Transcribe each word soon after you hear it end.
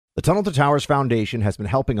The Tunnel to Towers Foundation has been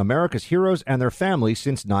helping America's heroes and their families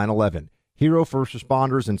since 9/11. Hero first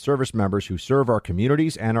responders and service members who serve our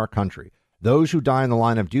communities and our country. Those who die in the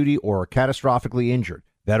line of duty or are catastrophically injured.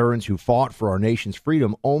 Veterans who fought for our nation's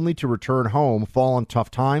freedom only to return home, fall in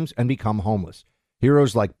tough times, and become homeless.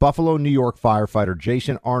 Heroes like Buffalo, New York firefighter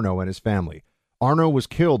Jason Arno and his family. Arno was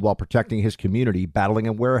killed while protecting his community battling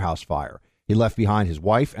a warehouse fire. He left behind his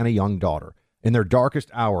wife and a young daughter. In their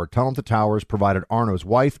darkest hour, Tunnel to Towers provided Arno's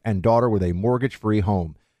wife and daughter with a mortgage-free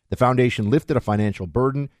home. The foundation lifted a financial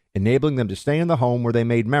burden, enabling them to stay in the home where they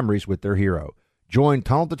made memories with their hero. Join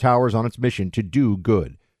Tunnel to Towers on its mission to do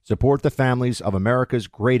good. Support the families of America's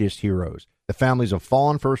greatest heroes, the families of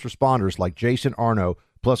fallen first responders like Jason Arno,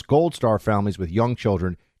 plus Gold Star families with young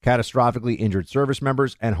children, catastrophically injured service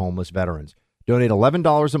members, and homeless veterans. Donate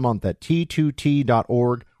 $11 a month at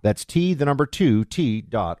T2T.org. That's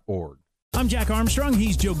T2T.org. I'm Jack Armstrong.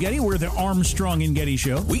 He's Joe Getty. We're the Armstrong and Getty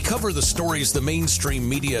Show. We cover the stories the mainstream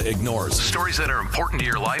media ignores. Stories that are important to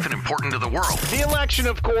your life and important to the world. The election,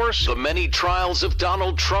 of course. The many trials of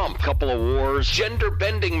Donald Trump. Couple of wars.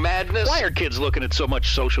 Gender-bending madness. Why are kids looking at so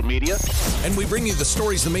much social media? And we bring you the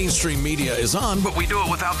stories the mainstream media is on, but we do it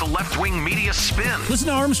without the left-wing media spin. Listen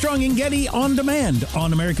to Armstrong and Getty on demand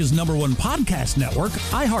on America's #1 podcast network,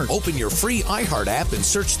 iHeart. Open your free iHeart app and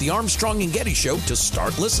search the Armstrong and Getty Show to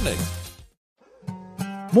start listening.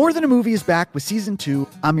 More Than a Movie is back with Season 2.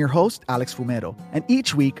 I'm your host, Alex Fumero, and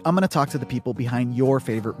each week I'm going to talk to the people behind your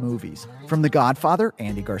favorite movies. From The Godfather,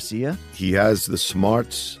 Andy Garcia. He has the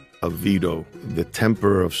smarts of Vito, the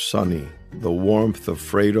temper of Sonny, the warmth of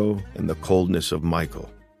Fredo, and the coldness of Michael.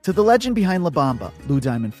 To the legend behind La Bamba, Lou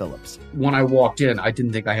Diamond Phillips. When I walked in, I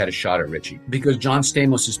didn't think I had a shot at Richie because John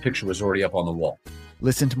Stamos' picture was already up on the wall.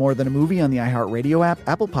 Listen to More Than a Movie on the iHeartRadio app,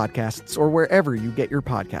 Apple Podcasts, or wherever you get your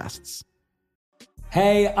podcasts.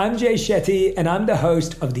 Hey, I'm Jay Shetty, and I'm the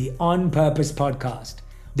host of the On Purpose podcast.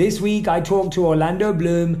 This week, I talked to Orlando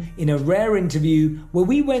Bloom in a rare interview where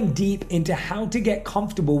we went deep into how to get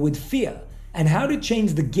comfortable with fear and how to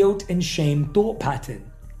change the guilt and shame thought pattern.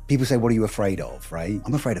 People say, what are you afraid of, right?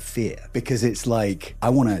 I'm afraid of fear because it's like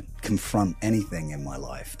I want to confront anything in my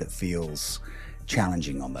life that feels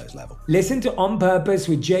challenging on those levels. Listen to On Purpose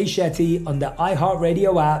with Jay Shetty on the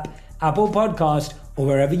iHeartRadio app, Apple Podcast, or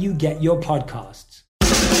wherever you get your podcasts.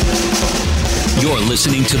 You're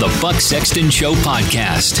listening to the Buck Sexton Show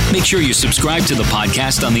podcast. Make sure you subscribe to the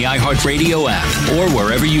podcast on the iHeartRadio app or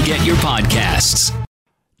wherever you get your podcasts.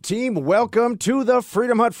 Team, welcome to the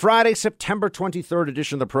Freedom Hut Friday, September 23rd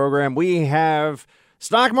edition of the program. We have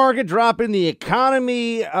stock market dropping, the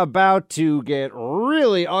economy about to get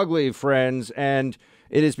really ugly, friends, and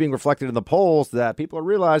it is being reflected in the polls that people are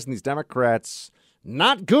realizing these Democrats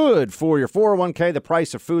not good for your 401k, the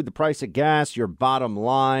price of food, the price of gas, your bottom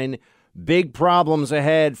line. Big problems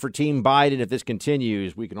ahead for Team Biden if this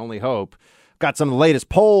continues. We can only hope. Got some of the latest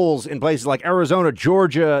polls in places like Arizona,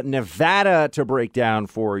 Georgia, Nevada to break down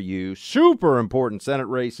for you. Super important Senate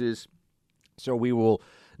races. So we will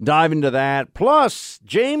dive into that. Plus,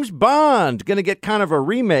 James Bond going to get kind of a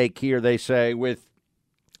remake here, they say, with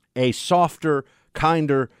a softer,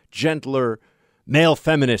 kinder, gentler, male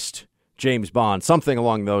feminist James Bond, something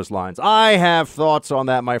along those lines. I have thoughts on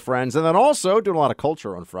that, my friends. And then also, doing a lot of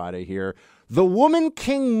culture on Friday here, the Woman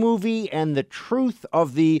King movie and the truth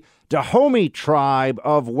of the Dahomey tribe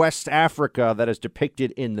of West Africa that is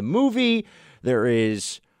depicted in the movie. There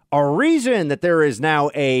is a reason that there is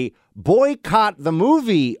now a boycott the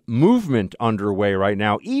movie movement underway right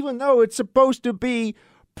now, even though it's supposed to be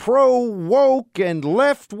pro-woke and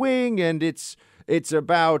left-wing, and it's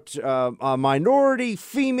about a minority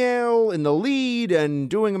female in the lead and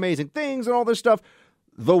doing amazing things and all this stuff.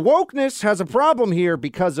 The wokeness has a problem here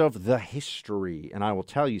because of the history, and I will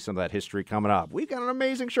tell you some of that history coming up. We've got an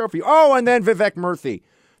amazing show for you. Oh, and then Vivek Murthy,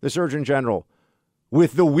 the Surgeon General,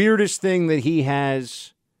 with the weirdest thing that he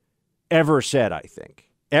has ever said, I think.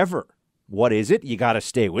 Ever. What is it? You got to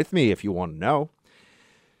stay with me if you want to know.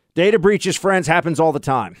 Data breaches, friends, happens all the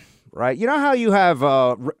time. Right? You know how you have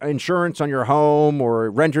insurance on your home or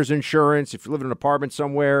renter's insurance if you live in an apartment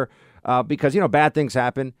somewhere because, bad things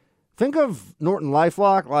happen. Think of Norton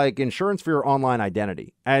LifeLock like insurance for your online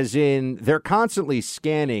identity, as in they're constantly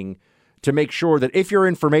scanning to make sure that if your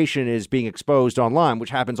information is being exposed online,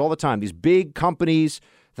 which happens all the time, these big companies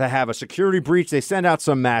that have a security breach, they send out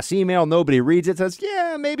some mass email, nobody reads it, says,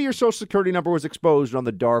 yeah, maybe your social security number was exposed on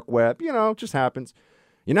the dark web. It just happens.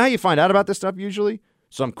 You know how you find out about this stuff usually?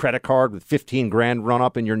 Some credit card with 15 grand run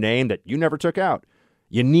up in your name that you never took out.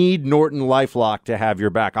 You need Norton LifeLock to have your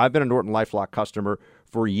back. I've been a Norton LifeLock customer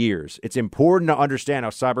for years. It's important to understand how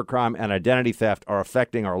cybercrime and identity theft are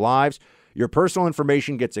affecting our lives. Your personal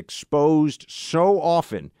information gets exposed so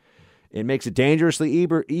often, it makes it dangerously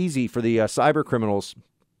easy for the cyber criminals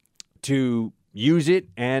to use it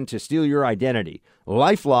and to steal your identity.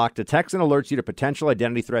 LifeLock detects and alerts you to potential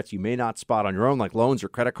identity threats you may not spot on your own, like loans or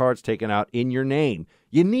credit cards taken out in your name.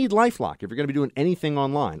 You need LifeLock if you're going to be doing anything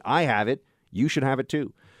online. I have it. You should have it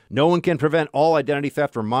too. No one can prevent all identity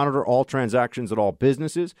theft or monitor all transactions at all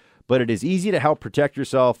businesses, but it is easy to help protect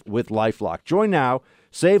yourself with LifeLock. Join now.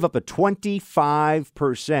 Save up to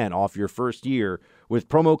 25% off your first year with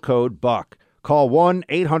promo code BUCK. Call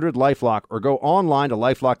 1-800-LifeLock or go online to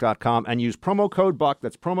LifeLock.com and use promo code BUCK.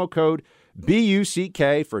 That's promo code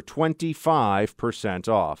BUCK for 25%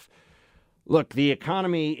 off. Look, the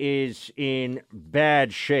economy is in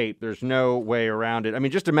bad shape. There's no way around it. I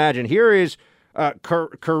mean, just imagine. Here is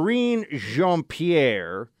Karine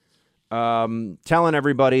Jean-Pierre telling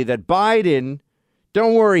everybody that Biden,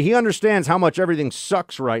 don't worry, he understands how much everything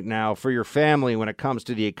sucks right now for your family when it comes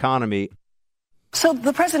to the economy. So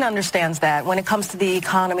the president understands that when it comes to the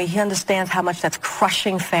economy, he understands how much that's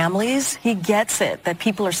crushing families. He gets it, that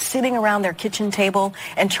people are sitting around their kitchen table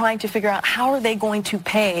and trying to figure out how are they going to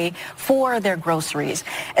pay for their groceries.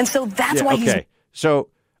 And so that's why he's... So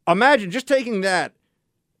imagine just taking that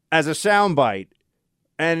as a soundbite.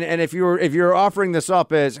 And if you're offering this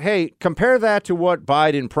up as, hey, compare that to what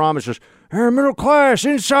Biden promises. Hey, middle class,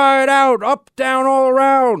 inside out, up, down, all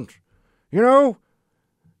around. You know?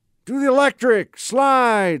 Do the electric,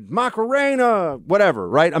 slide, Macarena, whatever,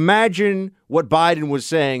 right? Imagine what Biden was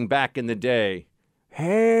saying back in the day.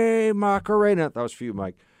 Hey, Macarena. That was for you,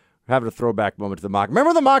 Mike. Having a throwback moment to the Macarena.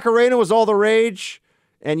 Remember the Macarena was all the rage?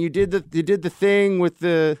 And you did the thing with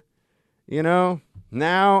the, you know?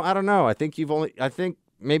 Now, I don't know. I think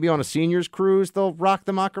maybe on a seniors cruise, they'll rock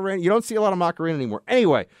the Macarena. You don't see a lot of Macarena anymore.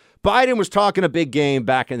 Anyway, Biden was talking a big game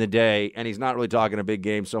back in the day, and he's not really talking a big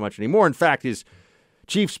game so much anymore. In fact, his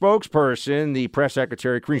chief spokesperson, the press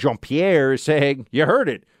secretary, Karine Jean-Pierre, is saying, you heard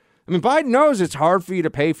it. I mean, Biden knows it's hard for you to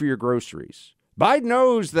pay for your groceries. Biden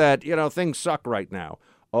knows that, things suck right now.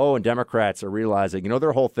 Oh, and Democrats are realizing,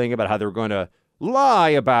 their whole thing about how they're going to lie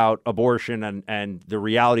about abortion and the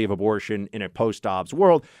reality of abortion in a post-Dobbs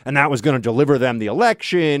world, and that was going to deliver them the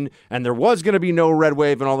election, and there was going to be no red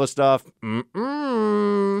wave and all this stuff.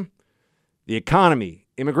 The economy,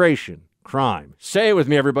 immigration, crime. Say it with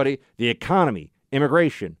me, everybody. The economy,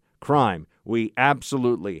 immigration, crime. We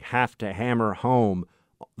absolutely have to hammer home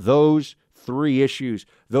those three issues.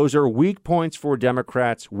 Those are weak points for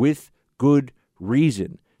Democrats with good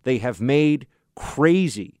reason. They have made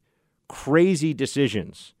crazy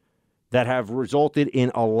decisions that have resulted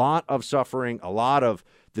in a lot of suffering, a lot of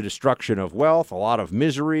the destruction of wealth, a lot of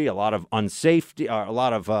misery, a lot of unsafe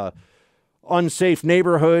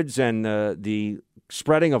neighborhoods, and the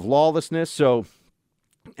spreading of lawlessness.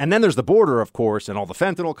 And then there's the border, of course, and all the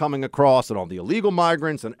fentanyl coming across and all the illegal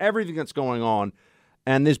migrants and everything that's going on.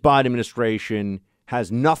 And this Biden administration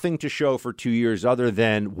has nothing to show for 2 years other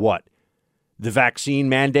than what? The vaccine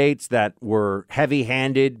mandates that were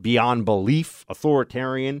heavy-handed, beyond belief,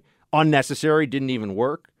 authoritarian, unnecessary, didn't even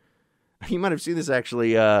work. You might have seen this,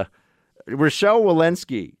 actually. Rochelle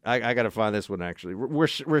Walensky, I got to find this one, actually.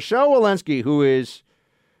 Rochelle Walensky, who is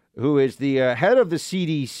the head of the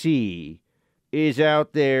CDC, is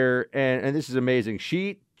out there, and this is amazing.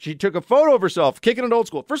 She took a photo of herself, kicking it old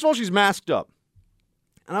school. First of all, she's masked up.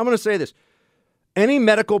 And I'm going to say this. Any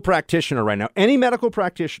medical practitioner right now,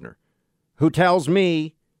 who tells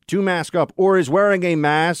me to mask up or is wearing a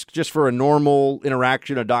mask just for a normal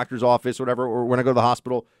interaction, a doctor's office, whatever, or when I go to the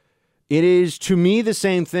hospital, it is to me the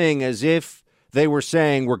same thing as if they were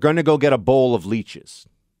saying we're going to go get a bowl of leeches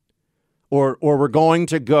or we're going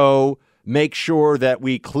to go make sure that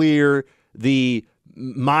we clear the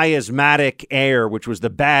miasmatic air, which was the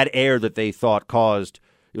bad air that they thought caused,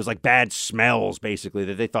 it was like bad smells, basically,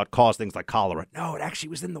 that they thought caused things like cholera. No, it actually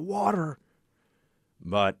was in the water.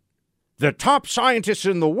 But the top scientists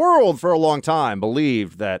in the world for a long time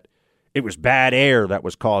believed that it was bad air that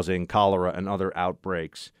was causing cholera and other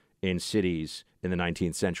outbreaks in cities in the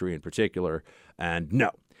 19th century in particular. And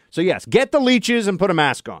no. So, yes, get the leeches and put a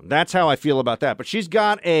mask on. That's how I feel about that. But she's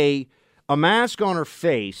got a mask on her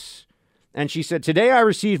face, and she said, today I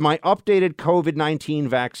received my updated COVID-19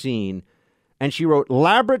 vaccine. And she wrote,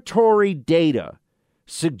 laboratory data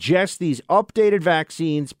suggests these updated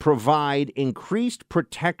vaccines provide increased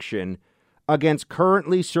protection against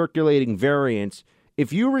currently circulating variants.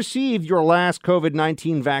 If you received your last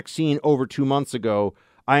COVID-19 vaccine over 2 months ago,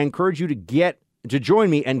 I encourage you to join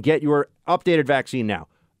me and get your updated vaccine now.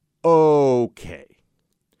 Okay.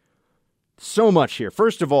 So much here.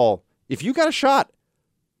 First of all, if you got a shot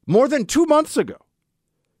more than 2 months ago,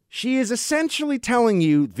 She is essentially telling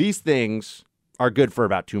you these things are good for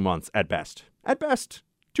about 2 months at best. At best,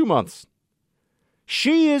 2 months.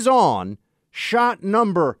 She is on shot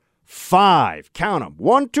number 5. Count them.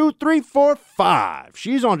 1, 2, 3, 4, 5.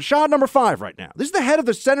 She's on shot number 5 right now. This is the head of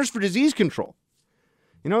the Centers for Disease Control.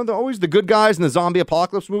 You know, always the good guys in the zombie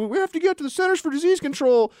apocalypse movie. We have to get to the Centers for Disease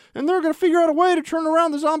Control, and they're going to figure out a way to turn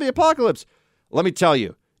around the zombie apocalypse. Let me tell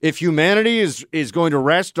you, if humanity is going to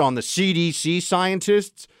rest on the CDC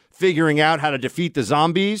scientists figuring out how to defeat the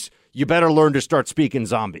zombies, you better learn to start speaking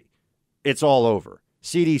zombie. It's all over.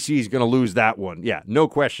 CDC is going to lose that one. Yeah, no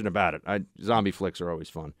question about it. Zombie flicks are always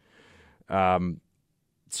fun.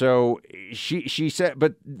 So she said,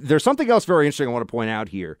 but there's something else very interesting I want to point out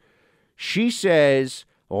here. She says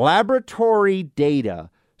laboratory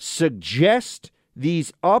data suggest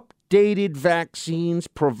these updated vaccines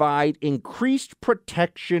provide increased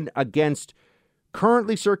protection against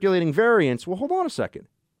currently circulating variants. Well, hold on a second.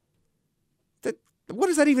 What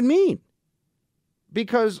does that even mean?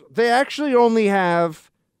 Because they actually only have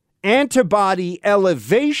antibody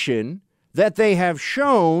elevation that they have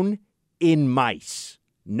shown in mice.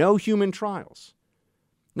 No human trials.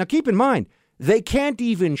 Now, keep in mind, they can't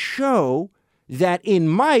even show that in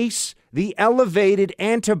mice, the elevated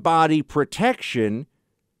antibody protection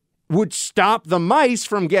would stop the mice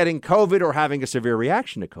from getting COVID or having a severe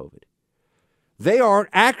reaction to COVID. They are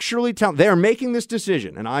actually they are making this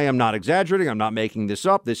decision, and I am not exaggerating. I'm not making this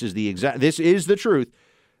up. This is the truth.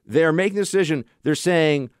 They're making the decision. They're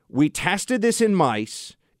saying, we tested this in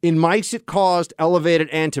mice. In mice, it caused elevated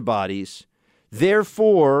antibodies.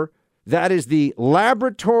 Therefore, that is the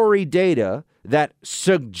laboratory data that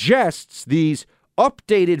suggests these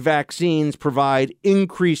updated vaccines provide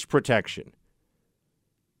increased protection.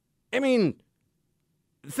 I mean,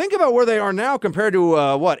 think about where they are now compared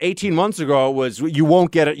to 18 months ago it was you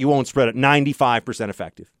won't get it, you won't spread it, 95%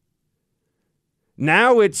 effective.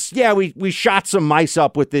 Now it's, we shot some mice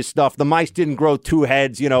up with this stuff. The mice didn't grow 2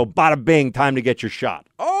 heads, bada bing, time to get your shot.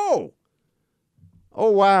 Oh,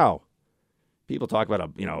 wow. People talk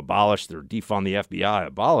about, abolish or defund the FBI,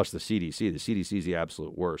 abolish the CDC. The CDC is the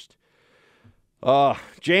absolute worst.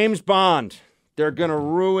 James Bond, they're going to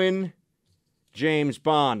ruin James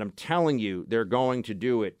Bond. I'm telling you, they're going to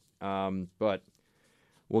do it. But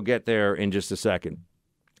we'll get there in just a second.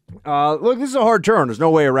 Look, this is a hard turn. There's no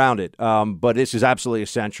way around it. But this is absolutely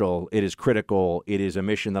essential. It is critical. It is a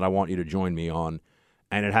mission that I want you to join me on.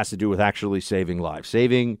 And it has to do with actually saving lives.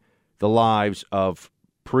 Saving the lives of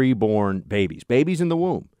preborn babies in the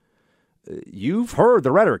womb. You've heard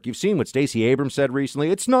the rhetoric. You've seen what Stacey Abrams said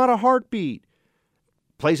recently. It's not a heartbeat.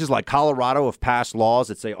 Places like Colorado have passed laws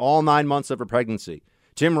that say all 9 months of a pregnancy.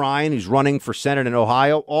 Tim Ryan, who's running for Senate in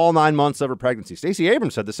Ohio, all 9 months of a pregnancy. Stacey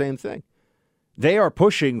Abrams said the same thing. They are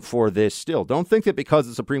pushing for this still. Don't think that because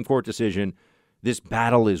of the Supreme Court decision, this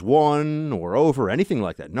battle is won or over, anything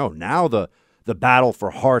like that. No, now the battle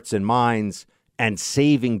for hearts and minds and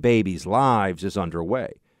saving babies' lives is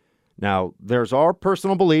underway. Now, there's our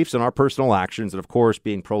personal beliefs and our personal actions, and of course,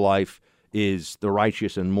 being pro-life is the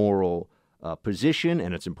righteous and moral position,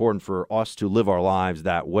 and it's important for us to live our lives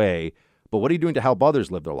that way. But what are you doing to help others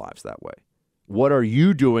live their lives that way? What are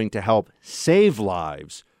you doing to help save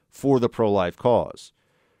lives for the pro-life cause?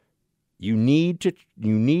 You need to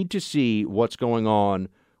see what's going on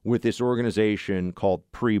with this organization called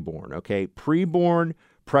Preborn, okay? Preborn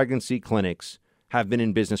pregnancy clinics have been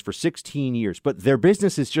in business for 16 years, but their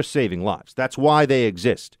business is just saving lives. That's why they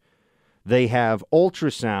exist. They have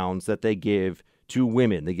ultrasounds that they give to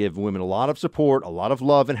women. They give women a lot of support, a lot of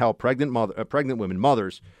love and help, pregnant women,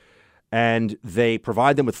 mothers, and they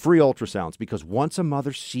provide them with free ultrasounds because once a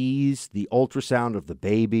mother sees the ultrasound of the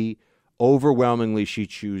baby, overwhelmingly she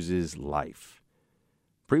chooses life.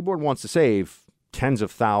 Preborn wants to save tens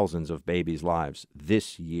of thousands of babies' lives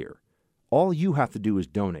this year. All you have to do is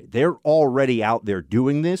donate. They're already out there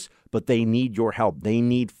doing this, but they need your help. They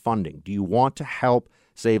need funding. Do you want to help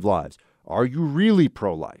save lives? Are you really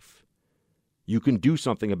pro-life? You can do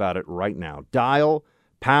something about it right now. Dial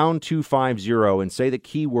pound 250 and say the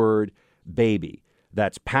keyword baby.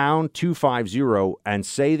 That's pound 250 and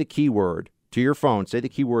say the keyword to your phone. Say the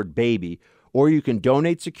keyword baby. Or you can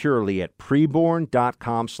donate securely at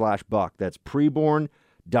preborn.com/buck. That's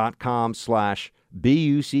preborn.com/buck.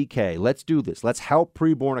 Let's do this. Let's help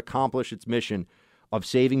Preborn accomplish its mission of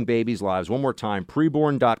saving babies' lives. One more time,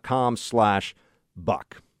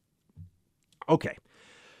 preborn.com/buck. Okay.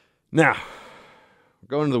 Now, we're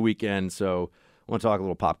going to the weekend, so I want to talk a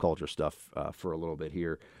little pop culture stuff for a little bit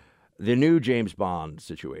here. The new James Bond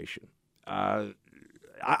situation. I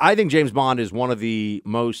think James Bond is one of the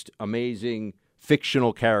most amazing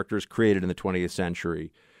fictional characters created in the 20th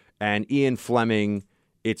century. And Ian Fleming,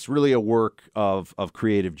 it's really a work of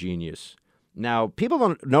creative genius. Now, people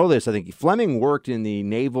don't know this. I think Fleming worked in the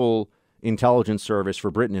Naval Intelligence Service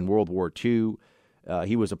for Britain in World War II.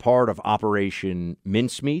 He was a part of Operation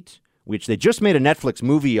Mincemeat, which they just made a Netflix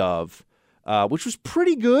movie of, which was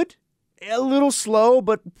pretty good. A little slow,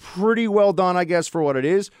 but pretty well done, I guess, for what it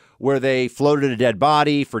is, where they floated a dead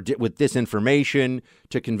body with disinformation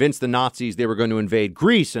to convince the Nazis they were going to invade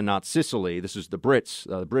Greece and not Sicily. This is the Brits,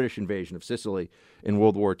 the British invasion of Sicily in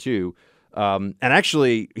World War II. And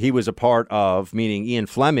actually, he was a part of, meaning Ian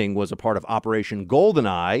Fleming was a part of Operation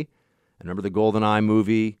GoldenEye. Remember the GoldenEye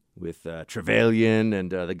movie with Trevelyan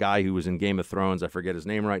and the guy who was in Game of Thrones? I forget his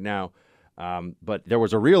name right now. But there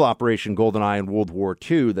was a real Operation GoldenEye in World War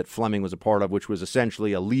II that Fleming was a part of, which was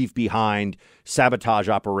essentially a leave-behind sabotage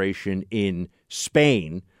operation in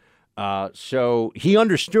Spain. So he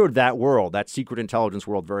understood that world, that secret intelligence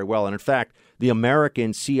world, very well. And in fact, the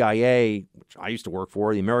American CIA, which I used to work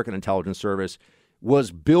for, the American Intelligence Service,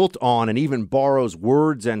 was built on and even borrows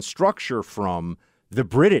words and structure from the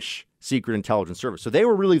British Secret Intelligence Service. So they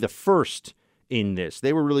were really the first in this.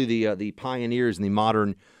 They were really the pioneers in the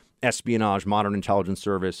modern espionage, modern intelligence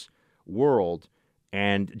service world.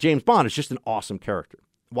 And James Bond is just an awesome character.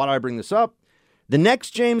 Why do I bring this up? The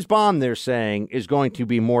next James Bond, they're saying, is going to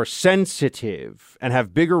be more sensitive and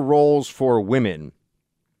have bigger roles for women.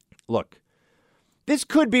 Look, this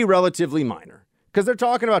could be relatively minor because they're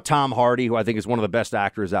talking about Tom Hardy, who I think is one of the best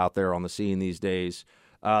actors out there on the scene these days.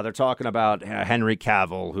 They're talking about Henry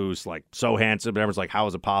Cavill, who's like so handsome. Everyone's like, how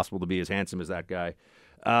is it possible to be as handsome as that guy?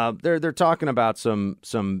 They're talking about some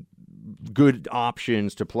good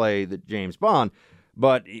options to play the James Bond.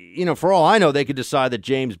 But, you know, for all I know, they could decide that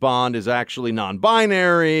James Bond is actually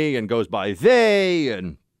non-binary and goes by they.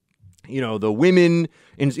 And, you know, the women,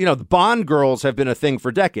 the Bond girls have been a thing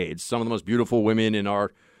for decades. Some of the most beautiful women in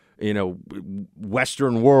our,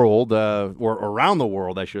 Western world, or around the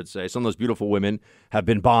world, I should say. Some of those beautiful women have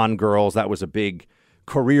been Bond girls. That was a big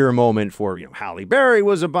career moment for, Halle Berry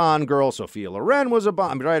was a Bond girl. Sophia Loren was a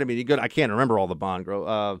Bond, right? I mean, I can't remember all the Bond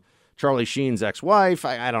girls. Charlie Sheen's ex-wife.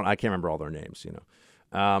 I can't remember all their names,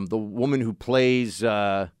 The woman who plays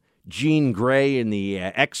Jean Grey in the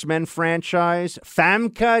X-Men franchise,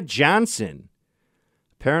 Famke Janssen.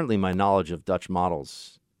 Apparently my knowledge of Dutch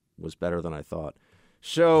models was better than I thought.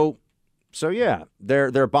 So yeah,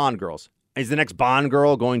 they're Bond girls. Is the next Bond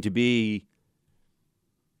girl going to be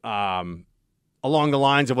along the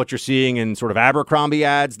lines of what you're seeing in sort of Abercrombie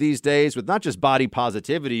ads these days, with not just body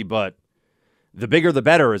positivity, but the bigger the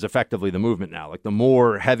better is effectively the movement now. Like the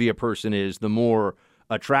more heavy a person is, the more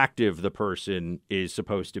attractive the person is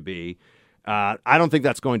supposed to be. I don't think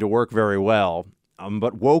that's going to work very well.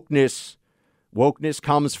 But wokeness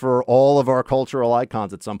comes for all of our cultural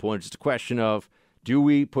icons at some point. It's just a question of, do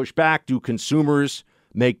we push back? Do consumers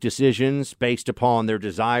make decisions based upon their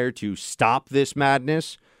desire to stop this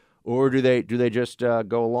madness? Or do they just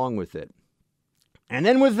go along with it? And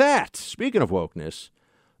then with that, speaking of wokeness,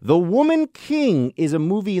 The Woman King is a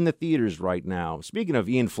movie in the theaters right now. Speaking of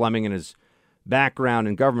Ian Fleming and his background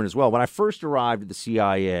in government as well, when I first arrived at the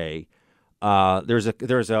CIA, there's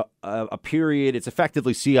a period. It's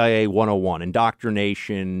effectively CIA 101,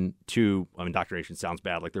 indoctrination to. I mean, indoctrination sounds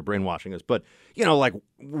bad, like they're brainwashing us, but like,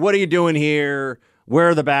 what are you doing here? Where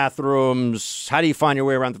are the bathrooms? How do you find your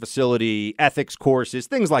way around the facility? Ethics courses,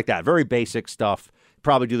 things like that. Very basic stuff.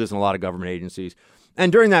 Probably do this in a lot of government agencies.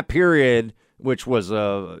 And during that period, which was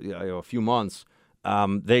a few months,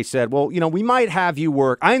 they said, well, we might have you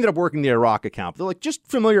work. I ended up working the Iraq account. They're like, just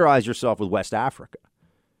familiarize yourself with West Africa.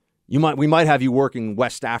 We might have you working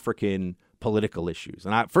West African political issues.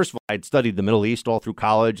 And first of all, I'd studied the Middle East all through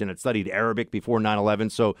college, and had studied Arabic before 9/11.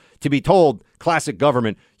 So to be told, classic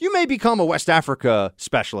government, you may become a West Africa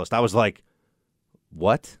specialist. I was like,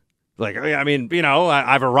 what? Like, I mean,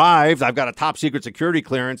 I've arrived. I've got a top secret security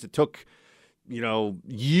clearance. It took,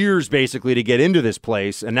 years basically to get into this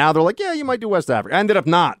place. And now they're like, yeah, you might do West Africa. I ended up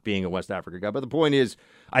not being a West Africa guy. But the point is,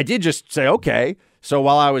 I did just say, okay. So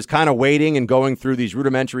while I was kind of waiting and going through these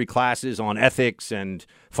rudimentary classes on ethics and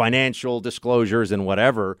financial disclosures and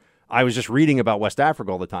whatever, I was just reading about West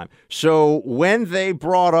Africa all the time. So when they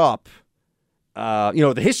brought up,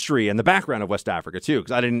 the history and the background of West Africa too,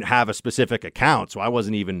 because I didn't have a specific account, so I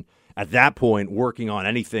wasn't even at that point working on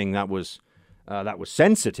anything that was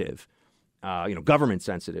sensitive, government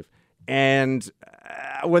sensitive. And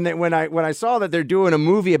when I saw that they're doing a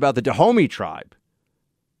movie about the Dahomey tribe,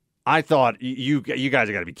 I thought, you guys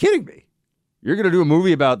are got to be kidding me. You're going to do a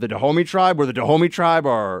movie about the Dahomey tribe, where the Dahomey tribe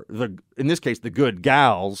are, in this case, the good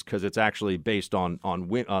gals, because it's actually based on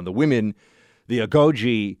the women, the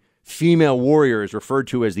Agoji female warriors referred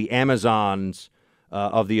to as the Amazons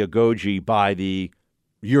of the Agoge by the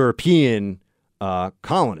European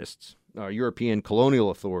colonists, European colonial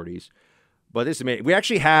authorities. But this is amazing. We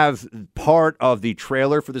actually have part of the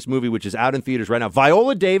trailer for this movie, which is out in theaters right now.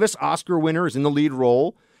 Viola Davis, Oscar winner, is in the lead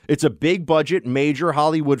role. It's a big budget, major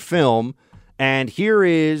Hollywood film. And here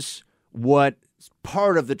is what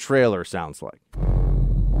part of the trailer sounds like.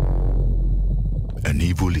 An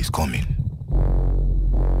evil is coming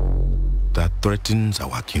that threatens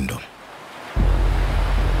our kingdom,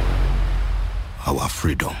 our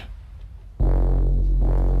freedom.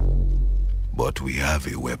 But we have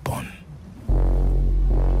a weapon.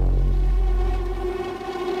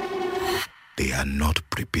 They are not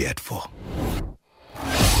prepared for.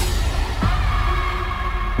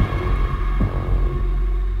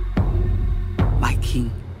 My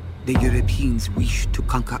king, the Europeans wish to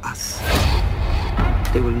conquer us.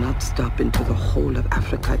 They will not stop until the whole of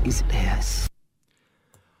Africa is theirs.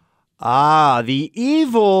 The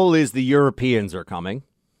evil is the Europeans are coming.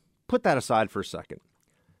 Put that aside for a second.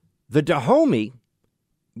 The Dahomey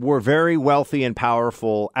were very wealthy and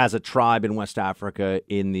powerful as a tribe in West Africa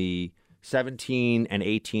in the 17 and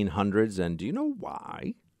 1800s. And do you know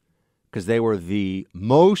why? Because they were the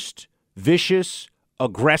most vicious,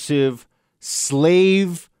 aggressive,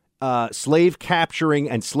 slave capturing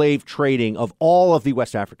and slave trading of all of the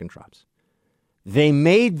West African tribes. They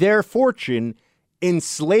made their fortune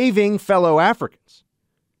enslaving fellow Africans,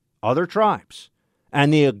 other tribes.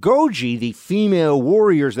 And the Agoge, the female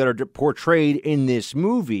warriors that are portrayed in this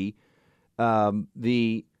movie,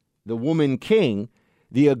 the woman king,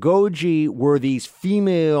 the Agoge were these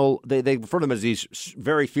female, they refer to them as these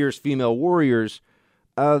very fierce female warriors.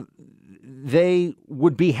 They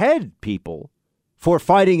would behead people for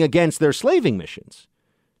fighting against their slaving missions.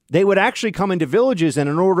 They would actually come into villages, and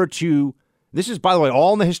in order to, this is, by the way,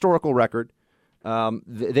 all in the historical record,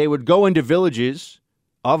 they would go into villages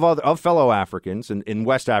of fellow Africans in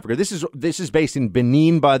West Africa. This is based in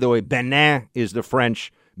Benin, by the way. Benin is the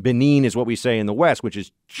French. Benin is what we say in the West, which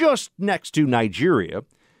is just next to Nigeria,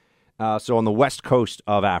 so on the west coast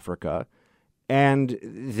of Africa. And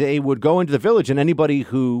they would go into the village, and anybody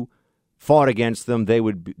who fought against them, they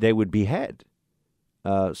would behead.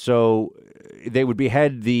 So they would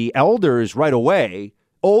behead the elders right away,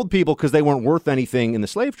 old people, because they weren't worth anything in the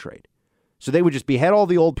slave trade. So they would just behead all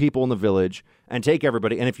the old people in the village and take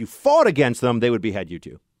everybody. And if you fought against them, they would behead you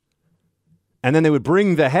too. And then they would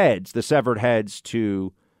bring the heads, the severed heads,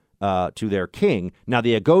 to their king. Now,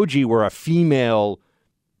 the Agoge were a female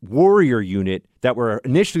warrior unit that were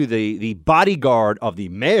initially the bodyguard of the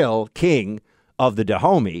male king of the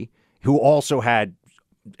Dahomey, who also had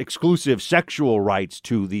exclusive sexual rights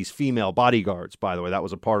to these female bodyguards, by the way. That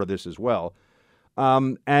was a part of this as well.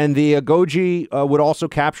 And the Agoge would also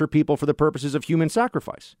capture people for the purposes of human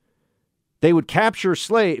sacrifice. They would capture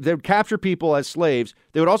people as slaves.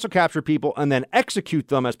 They would also capture people and then execute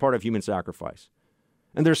them as part of human sacrifice.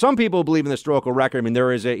 And there's some people who believe in the historical record. I mean,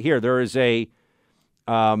 there is a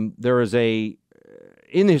in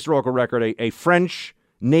the historical record, a French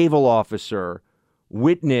naval officer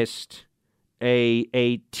witnessed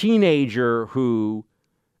a teenager who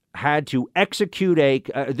had to execute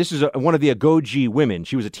this is one of the Agoge women.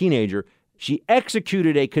 She was a teenager. She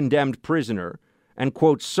executed a condemned prisoner and,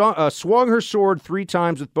 quote, swung her sword 3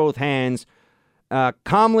 times with both hands,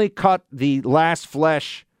 calmly cut the last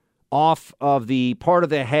flesh off of the part of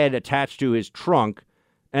the head attached to his trunk,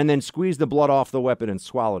 and then squeezed the blood off the weapon and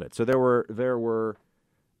swallowed it. So there were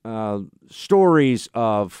stories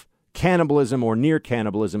of cannibalism or near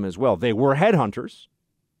cannibalism as well. They were headhunters,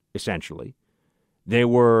 essentially. They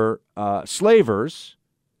were slavers.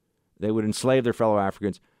 They would enslave their fellow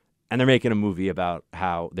Africans, and they're making a movie about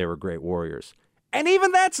how they were great warriors. And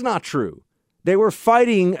even that's not true. They were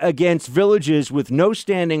fighting against villages with no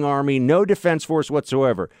standing army, no defense force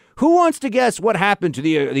whatsoever. Who wants to guess what happened to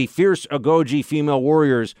the fierce Agoge female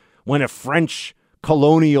warriors when a French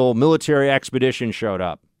colonial military expedition showed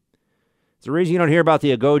up? It's the reason you don't hear about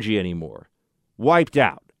the Agoge anymore. Wiped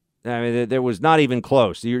out. I mean, there was not even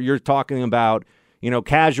close. You're talking about,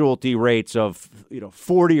 casualty rates of,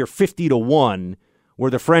 40 or 50 to 1,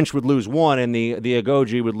 where the French would lose 1 and the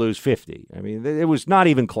Agoge would lose 50. I mean, it was not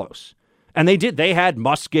even close. And they had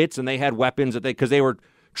muskets and they had weapons because they were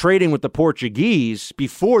trading with the Portuguese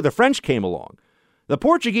before the French came along. The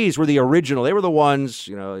Portuguese were the original. They were the ones,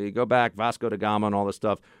 you go back, Vasco da Gama and all this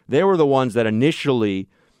stuff. They were the ones that initially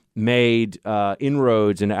made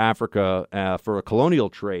inroads into Africa for a colonial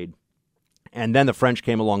trade. And then the French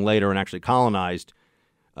came along later and actually colonized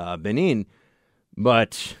Benin.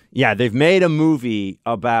 But, yeah, they've made a movie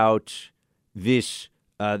about this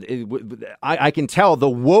I can tell the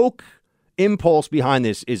woke impulse behind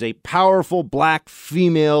this is a powerful black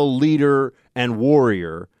female leader and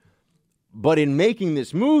warrior. But in making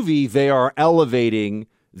this movie, they are elevating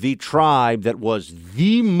the tribe that was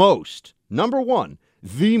the most, number one,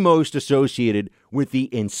 the most associated with the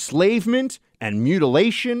enslavement and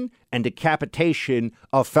mutilation and decapitation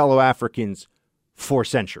of fellow Africans for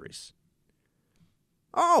centuries.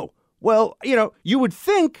 Oh, well, you would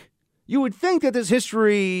think that this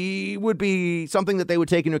history would be something that they would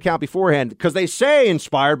take into account beforehand, because they say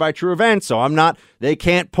inspired by true events. So they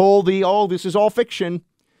can't pull this is all fiction.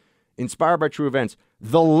 Inspired by true events.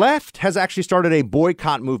 The left has actually started a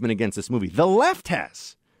boycott movement against this movie. The left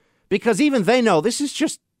has, because even they know this is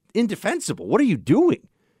just indefensible. What are you doing?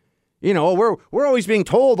 We're always being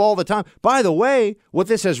told all the time. By the way, what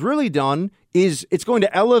this has really done is it's going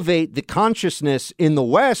to elevate the consciousness in the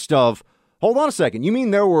West of, hold on a second, you mean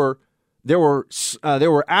there were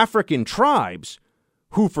African tribes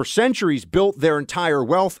who for centuries built their entire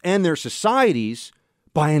wealth and their societies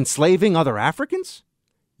by enslaving other Africans?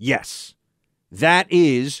 Yes, that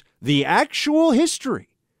is the actual history.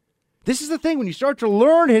 This is the thing, when you start to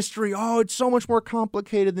learn history, it's so much more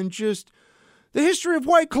complicated than just the history of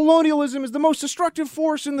white colonialism is the most destructive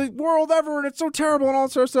force in the world ever, and it's so terrible and all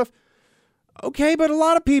that sort of stuff. Okay, but a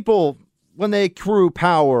lot of people, when they accrue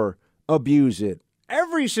power, abuse it.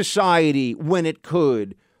 Every society, when it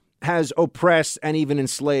could, has oppressed and even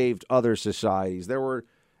enslaved other societies. There were,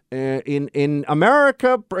 in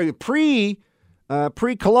America,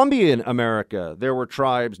 pre-Columbian America, there were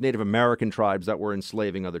tribes, Native American tribes, that were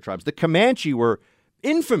enslaving other tribes. The Comanche were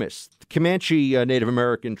infamous, the Comanche Native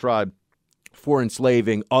American tribe, for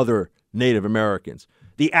enslaving other Native Americans.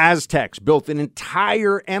 The Aztecs built an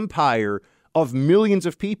entire empire of millions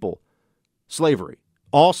of people. Slavery,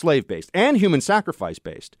 all slave-based and human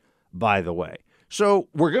sacrifice-based, by the way. So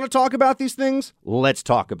we're going to talk about these things. Let's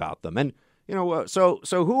talk about them. And, so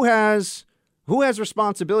who has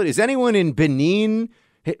responsibility? Is anyone in Benin,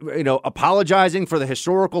 apologizing for the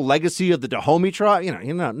historical legacy of the Dahomey tribe?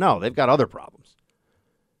 No, they've got other problems.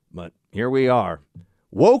 But here we are.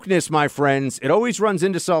 Wokeness, my friends, it always runs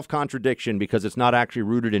into self-contradiction because it's not actually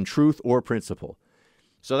rooted in truth or principle.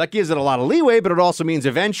 So that gives it a lot of leeway, but it also means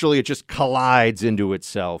eventually it just collides into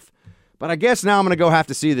itself. But I guess now I'm going to have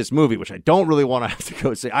to see this movie, which I don't really want to have to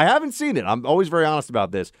go see. I haven't seen it. I'm always very honest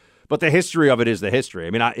about this. But the history of it is the history. I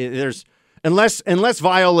mean, there's unless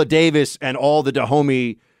Viola Davis and all the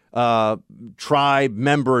Dahomey tribe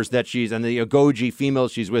members that she's, and the Ogoji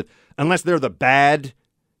females she's with, unless they're the bad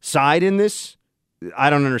side in this,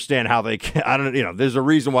 I don't understand how they can. There's a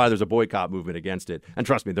reason why there's a boycott movement against it. And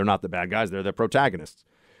trust me, they're not the bad guys. They're the protagonists.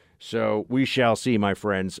 So we shall see, my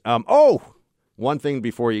friends. One thing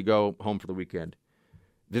before you go home for the weekend.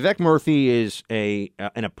 Vivek Murthy is an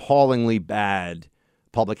appallingly bad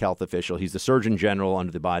public health official. He's the Surgeon General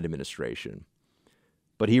under the Biden administration.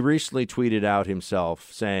 But he recently tweeted out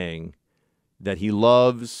himself saying that he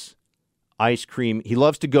loves ice cream. He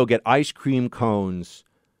loves to go get ice cream cones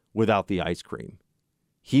without the ice cream.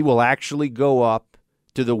 He will actually go up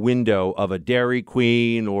to the window of a Dairy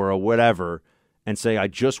Queen or a whatever and say, I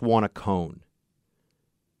just want a cone.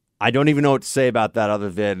 I don't even know what to say about that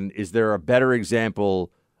other than, is there a better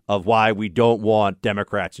example of why we don't want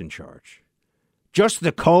Democrats in charge? Just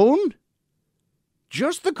the cone?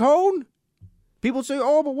 Just the cone? People say,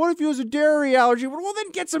 but what if he has a dairy allergy? Well,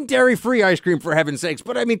 then get some dairy-free ice cream, for heaven's sakes.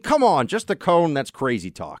 But, I mean, come on, just the cone, that's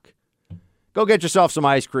crazy talk. Go get yourself some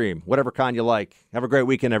ice cream, whatever kind you like. Have a great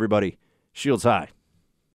weekend, everybody. Shields high.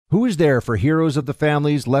 Who is there for heroes of the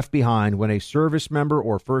families left behind when a service member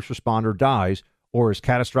or first responder dies or is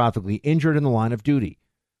catastrophically injured in the line of duty?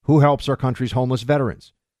 Who helps our country's homeless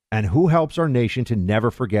veterans? And who helps our nation to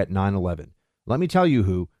never forget 9/11? Let me tell you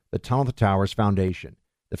who: the Tunnel to Towers Foundation.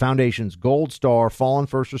 The Foundation's Gold Star, Fallen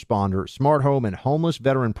First Responder, Smart Home, and Homeless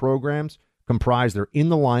Veteran programs comprise their In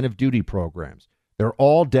the Line of Duty programs. They're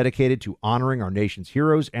all dedicated to honoring our nation's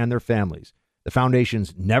heroes and their families. The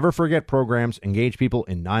Foundation's Never Forget programs engage people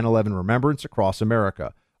in 9/11 remembrance across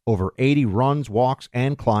America. Over 80 runs, walks,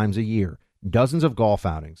 and climbs a year. Dozens of golf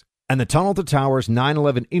outings. And the Tunnel to Towers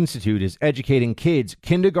 9/11 Institute is educating kids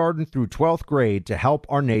kindergarten through 12th grade to help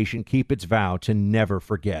our nation keep its vow to never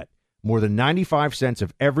forget. More than 95 cents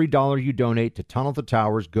of every dollar you donate to Tunnel to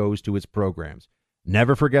Towers goes to its programs.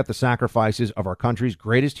 Never forget the sacrifices of our country's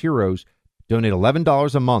greatest heroes. Donate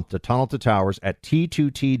 $11 a month to Tunnel to Towers at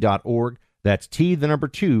T2T.org. That's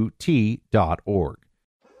T2T.org.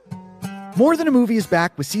 More Than a Movie is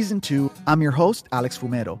back with Season 2. I'm your host, Alex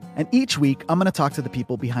Fumero, and each week I'm going to talk to the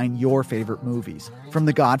people behind your favorite movies. From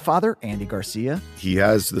The Godfather, Andy Garcia. He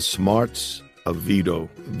has the smarts of Vito,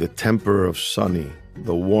 the temper of Sonny,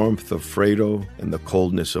 the warmth of Fredo, and the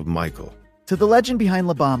coldness of Michael. To the legend behind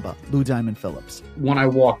La Bamba, Lou Diamond Phillips. When I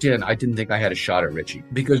walked in, I didn't think I had a shot at Richie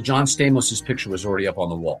because John Stamos' picture was already up on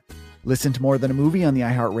the wall. Listen to More Than a Movie on the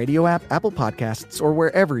iHeartRadio app, Apple Podcasts, or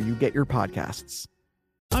wherever you get your podcasts.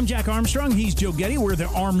 I'm Jack Armstrong. He's Joe Getty. We're the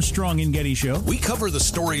Armstrong and Getty Show. We cover the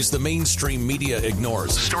stories the mainstream media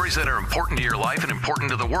ignores. Stories that are important to your life and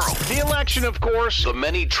important to the world. The election, of course. The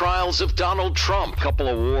many trials of Donald Trump. Couple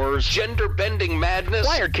of wars. Gender-bending madness.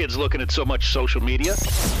 Why are kids looking at so much social media?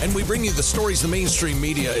 And we bring you the stories the mainstream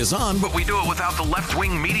media is on, but we do it without the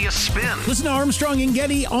left-wing media spin. Listen to Armstrong and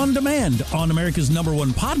Getty on demand on America's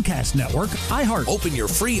 #1 podcast network, iHeart. Open your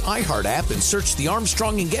free iHeart app and search The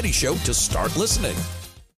Armstrong and Getty Show to start listening.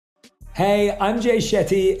 Hey, I'm Jay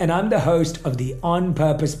Shetty, and I'm the host of the On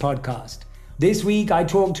Purpose podcast. This week, I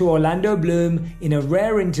talked to Orlando Bloom in a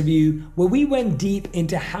rare interview where we went deep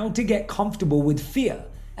into how to get comfortable with fear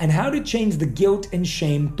and how to change the guilt and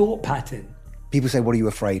shame thought pattern. People say, what are you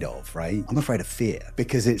afraid of, right? I'm afraid of fear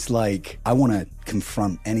because it's like I want to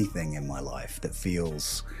confront anything in my life that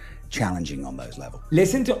feels challenging on those levels.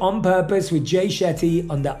 Listen to On Purpose with Jay Shetty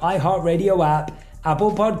on the iHeartRadio app,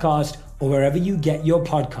 Apple Podcast, or wherever you get your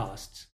podcasts.